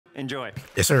Enjoy.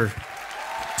 Yes, sir.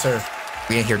 Sir,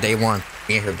 we in here day one.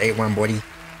 We in here day one, buddy.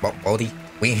 Bodie,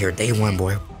 we in here day one,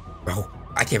 boy. Bro,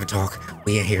 I can't even talk.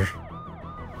 We in here.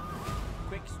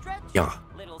 Quick stretch. Yeah,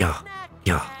 yeah,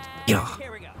 yeah, yeah.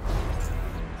 Here we go.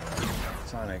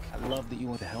 Sonic, I love that you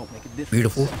want to help make a difference.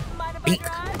 Beautiful. Bink,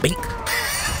 bink.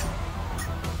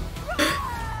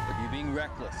 But you're being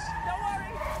reckless. Don't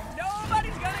worry.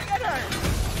 Nobody's gonna get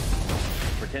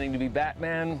hurt. Pretending to be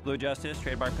Batman. Blue Justice,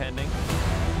 trademark pending.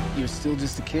 You're still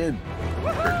just a kid.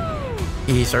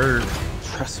 Yes, sir.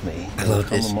 Trust me, I there'll love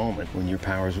come this. a moment when your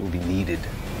powers will be needed.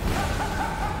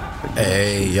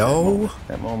 Hey, yo.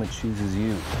 That moment chooses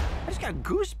you. I just got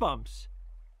goosebumps.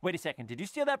 Wait a second. Did you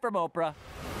steal that from Oprah?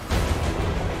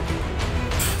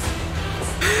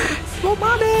 Oh,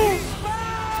 mommy.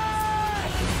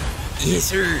 Yes,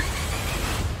 sir.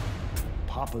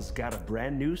 Papa's got a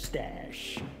brand new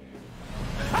stash.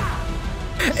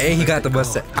 Hey, he got the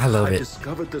mustache. I love it.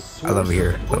 Discovered the I love it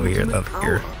here. Love it here. Love it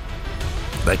here.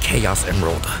 The Chaos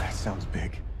Emerald. That sounds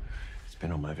big. It's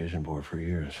been on my vision board for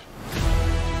years.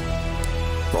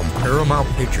 From Paramount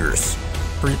Pictures.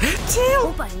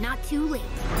 Hope I'm not too late.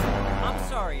 I'm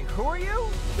sorry. Who are you?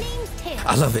 Name's Tails.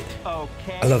 I love it.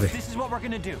 Okay. I love it. This is what we're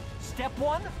gonna do. Step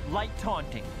 1, light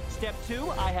taunting. Step 2,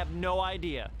 I have no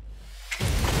idea.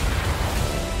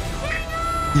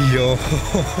 Yo.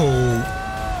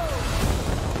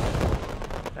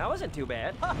 That wasn't too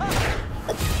bad.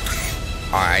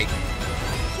 Alright.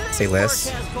 Say less.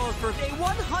 Forecast calls for a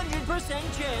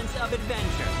 100% chance of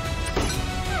adventure.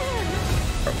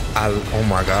 Oh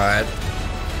my god.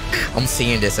 I'm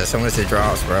seeing this as soon as it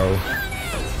drops, bro.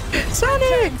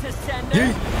 Sonic! To sender.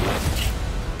 Yeah.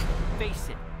 Face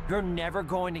it, you're never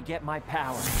going to get my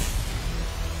power.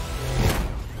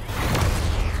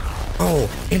 Oh,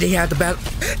 and they had the battle.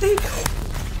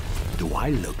 Do I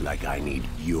look like I need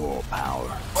your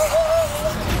power?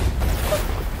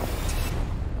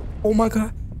 Oh my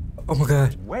god. Oh my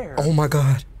god. Where Oh my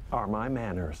god. are my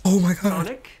manners? Oh my god.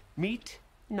 Sonic, meet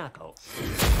Knuckles.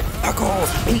 Knuckles.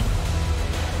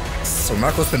 So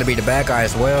Knuckles gonna be the bad guy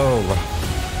as well.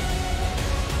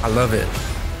 I love it.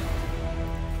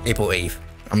 April 8th.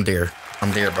 I'm there.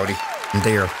 I'm there, Brody. I'm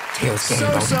there. Tails game,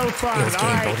 Brody. So fun. Tails All game,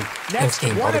 right. Brody. Next, Tails game,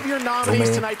 one Brody. of your So nominees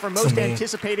man. tonight for So most man.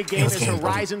 anticipated game Tails is game, Brody.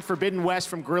 Horizon Forbidden West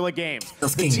from Guerrilla Games.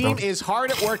 Tails The game, team Brody. is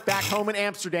hard at work back home in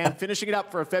Amsterdam, finishing it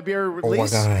up for a February Oh my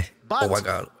release. god. But Oh my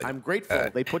god. I'm grateful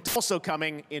they put also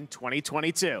coming in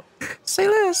 2022. Say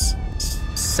less.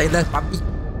 Say less, papi.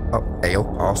 Oh, hey, yo,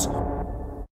 pause.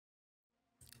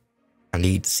 I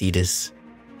need to see this.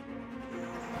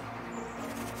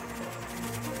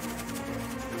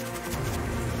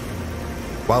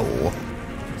 Whoa.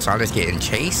 Sonic's getting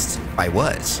chased? By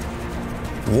what?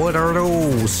 What are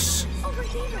those? Over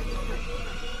here.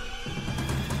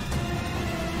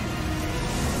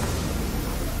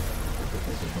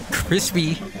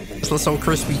 Crispy. This looks so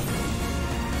crispy.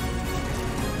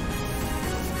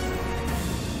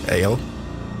 Hey, yo.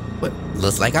 What?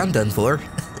 Looks like I'm done for.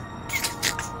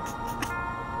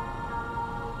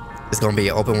 It's gonna be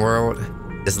an open world.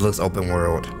 This looks open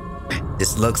world.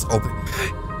 This looks open.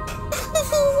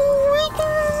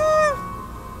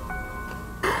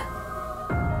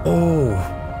 Oh.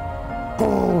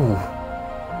 Oh.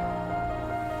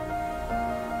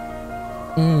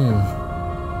 Mmm.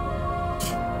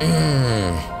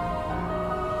 Mmm.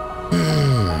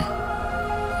 Mmm.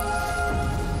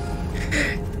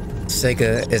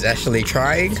 Sega is actually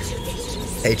trying.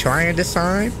 They trying this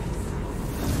time.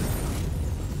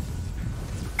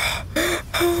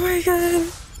 Oh my god.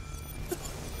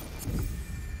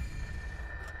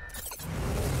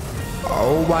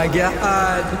 Oh my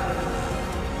god.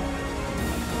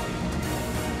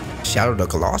 Shadow of the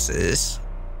Colossus.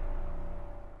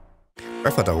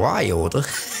 Breath of the Wild.